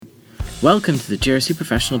Welcome to the GRC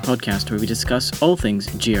Professional Podcast, where we discuss all things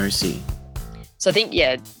GRC. So I think,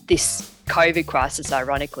 this COVID crisis,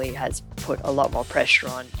 ironically, has put a lot more pressure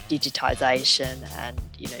on digitization and,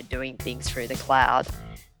 doing things through the cloud.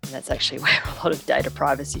 And that's actually where a lot of data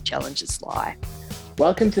privacy challenges lie.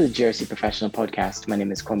 Welcome to the GRC Professional Podcast. My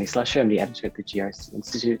name is Kwame Slusher. I'm the editor at the GRC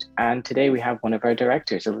Institute. And today we have one of our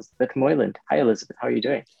directors, Elizabeth Moyland. Hi, Elizabeth. How are you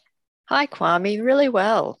doing? Hi, Kwame. Really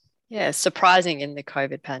well. Yeah, surprising in the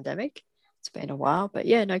COVID pandemic. It's been a while, but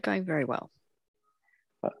going very well.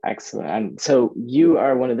 Well, excellent. And so you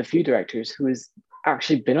are one of the few directors who has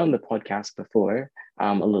actually been on the podcast before,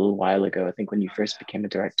 a little while ago, I think when you first became a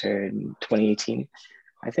director in 2018,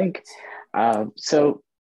 I think. So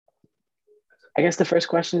I guess the first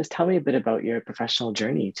question is, tell me a bit about your professional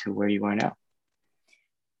journey to where you are now.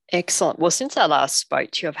 Excellent. Well, since I last spoke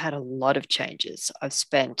to you, I've had a lot of changes. I've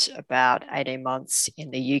spent about 18 months in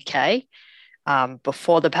the UK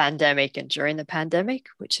before the pandemic and during the pandemic,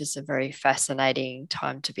 which is a very fascinating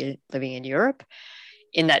time to be living in Europe.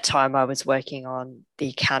 In that time, I was working on the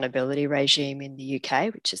accountability regime in the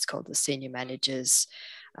UK, which is called the Senior Managers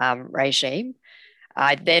regime.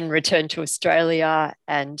 I then returned to Australia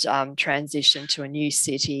and transitioned to a new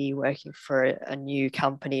city, working for a new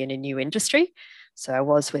company in a new industry. So I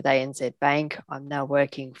was with ANZ Bank. I'm now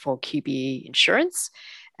working for QBE Insurance,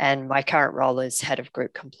 and my current role is Head of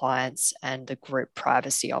Group Compliance and the Group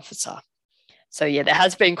Privacy Officer. So there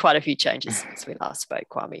has been quite a few changes since we last spoke,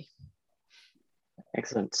 Kwame.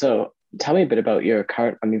 Excellent. So tell me a bit about your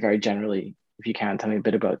current, very generally, if you can, tell me a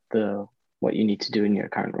bit about what you need to do in your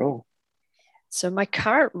current role. So my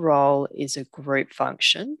current role is a group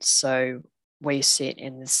function. So we sit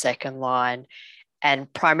in the second line,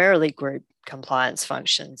 and primarily group compliance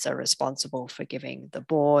functions are responsible for giving the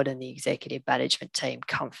board and the executive management team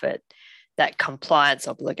comfort that compliance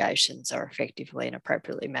obligations are effectively and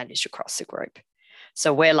appropriately managed across the group.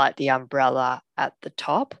 So we're like the umbrella at the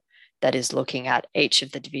top that is looking at each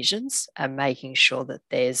of the divisions and making sure that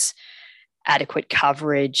there's adequate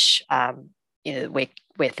coverage.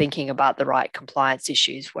 We're thinking about the right compliance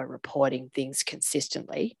issues. We're reporting things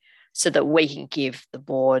consistently so that we can give the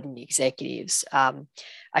board and the executives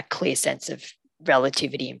a clear sense of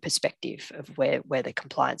relativity and perspective of where the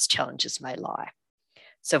compliance challenges may lie.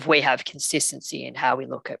 So if we have consistency in how we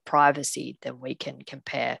look at privacy, then we can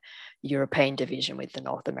compare the European division with the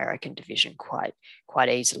North American division quite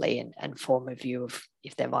easily and form a view of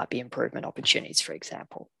if there might be improvement opportunities, for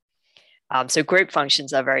example. So group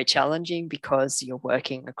functions are very challenging because you're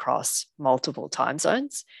working across multiple time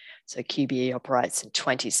zones. So QBE operates in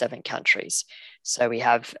 27 countries. So we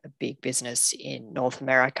have a big business in North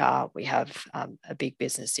America, we have a big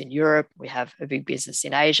business in Europe, we have a big business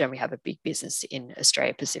in Asia, and we have a big business in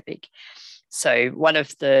Australia Pacific. So one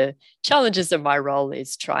of the challenges of my role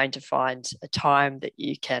is trying to find a time that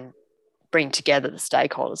you can bring together the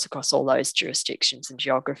stakeholders across all those jurisdictions and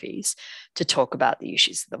geographies to talk about the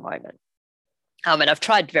issues of the moment. And I've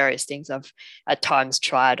tried various things. I've at times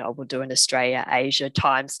I will do an Australia-Asia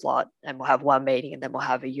time slot, and we'll have one meeting, and then we'll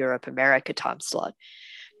have a Europe-America time slot.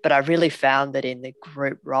 But I really found that in the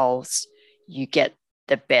group roles, you get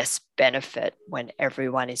the best benefit when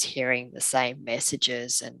everyone is hearing the same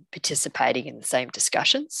messages and participating in the same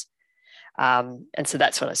discussions. And so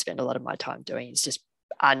that's what I spend a lot of my time doing, is just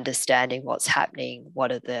understanding what's happening,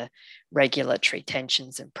 what are the regulatory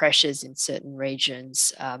tensions and pressures in certain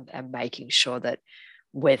regions, and making sure that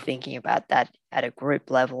we're thinking about that at a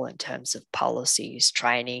group level in terms of policies,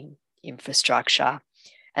 training, infrastructure,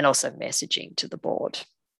 and also messaging to the board.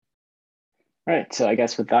 Right. So I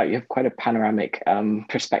guess with that, you have quite a panoramic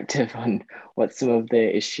perspective on what some of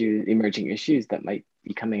the emerging issues that might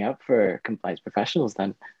be coming up for compliance professionals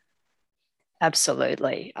then.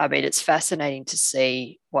 Absolutely. It's fascinating to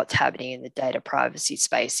see what's happening in the data privacy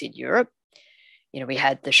space in Europe. We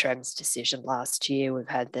had the Schrems decision last year. We've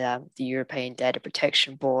had the European Data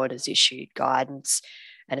Protection Board has issued guidance,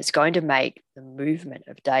 and it's going to make the movement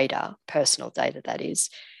of data, personal data that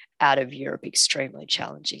is, out of Europe extremely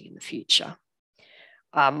challenging in the future.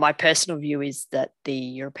 My personal view is that the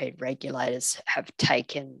European regulators have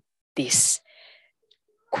taken this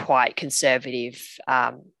quite conservative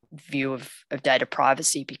view of data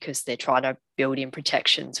privacy because they're trying to build in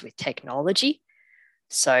protections with technology.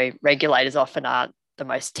 So regulators often aren't the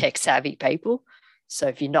most tech savvy people. So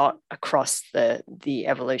if you're not across the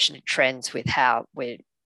evolution of trends with how we're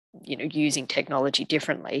using technology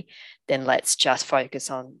differently, then let's just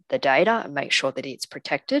focus on the data and make sure that it's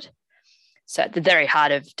protected. So at the very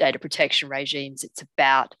heart of data protection regimes, it's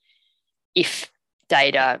about if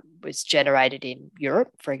data was generated in Europe,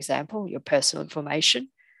 for example, your personal information,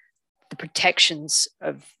 the protections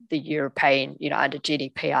of the European, under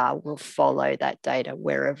GDPR will follow that data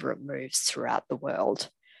wherever it moves throughout the world.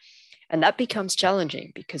 And that becomes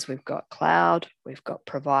challenging because we've got cloud, we've got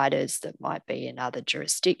providers that might be in other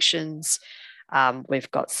jurisdictions,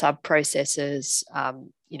 we've got sub-processors,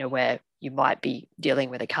 where you might be dealing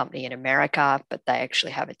with a company in America, but they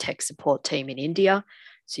actually have a tech support team in India.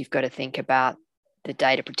 So you've got to think about the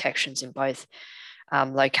data protections in both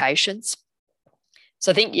locations.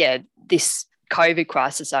 So I think, this COVID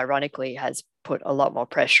crisis, ironically, has put a lot more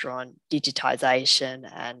pressure on digitization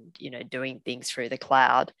and, doing things through the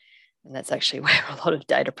cloud. And that's actually where a lot of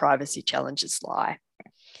data privacy challenges lie.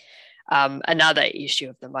 Another issue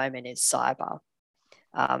of the moment is cyber.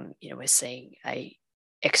 We're seeing a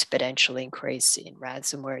exponential increase in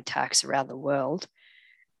ransomware attacks around the world.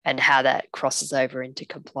 And how that crosses over into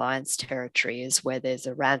compliance territory is where there's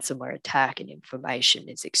a ransomware attack and information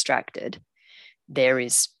is extracted. There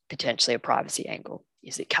is potentially a privacy angle.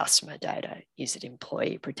 Is it customer data? Is it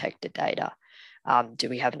employee protected data? Do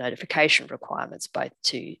we have notification requirements both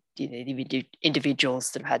to the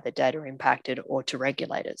individuals that have had their data impacted or to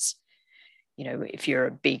regulators? If you're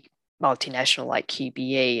a big multinational like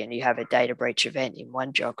QBE and you have a data breach event in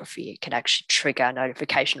one geography, it can actually trigger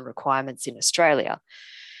notification requirements in Australia.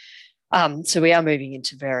 So we are moving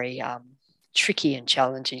into very tricky and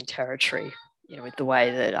challenging territory, with the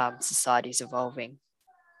way that society is evolving.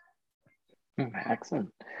 Excellent.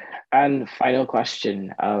 And final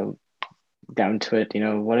question, down to it,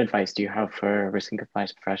 what advice do you have for risk and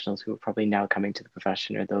compliance professionals who are probably now coming to the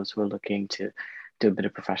profession, or those who are looking to do a bit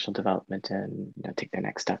of professional development and take their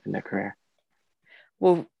next step in their career?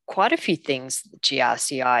 Well, quite a few things that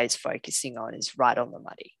GRCI is focusing on is right on the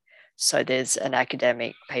money. So there's an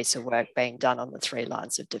academic piece of work being done on the 3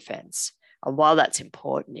 lines of defence. And while that's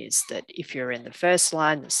important, is that if you're in the first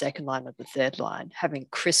line, the second line, or the third line, having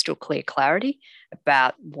crystal clear clarity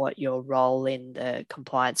about what your role in the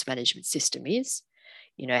compliance management system is,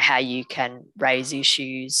 how you can raise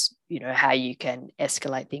issues, how you can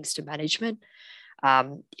escalate things to management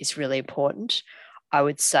is really important. I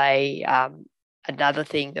would say another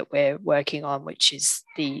thing that we're working on, which is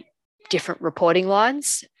the different reporting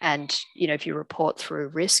lines. And, if you report through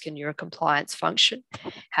risk and you're a compliance function,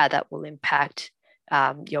 how that will impact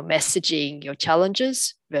your messaging, your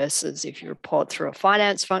challenges, versus if you report through a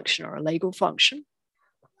finance function or a legal function.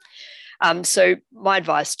 So my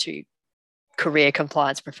advice to career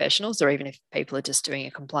compliance professionals, or even if people are just doing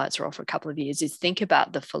a compliance role for a couple of years, is think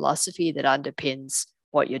about the philosophy that underpins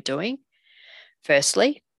what you're doing.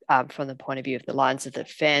 Firstly, from the point of view of the lines of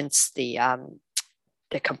defence, the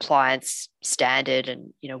compliance standard,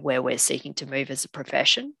 and where we're seeking to move as a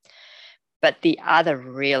profession. But the other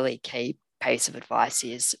really key piece of advice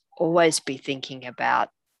is always be thinking about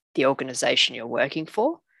the organisation you're working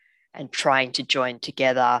for and trying to join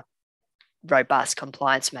together robust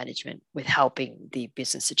compliance management with helping the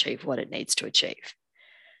business achieve what it needs to achieve.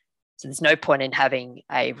 So there's no point in having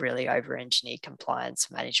a really over-engineered compliance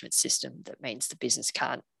management system that means the business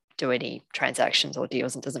can't do any transactions or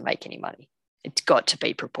deals and doesn't make any money. It's got to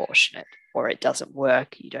be proportionate, or it doesn't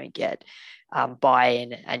work. You don't get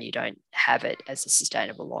buy-in, and you don't have it as a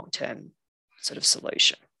sustainable long-term sort of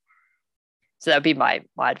solution. So that would be my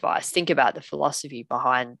advice. Think about the philosophy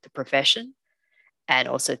behind the profession, and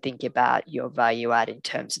also think about your value add in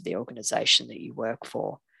terms of the organisation that you work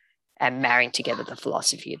for, and marrying together the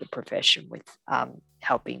philosophy of the profession with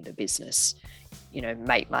helping the business,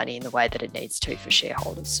 make money in the way that it needs to for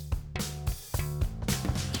shareholders.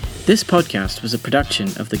 This podcast was a production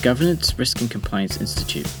of the Governance, Risk and Compliance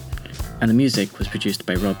Institute, and the music was produced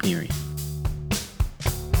by Rob Neary.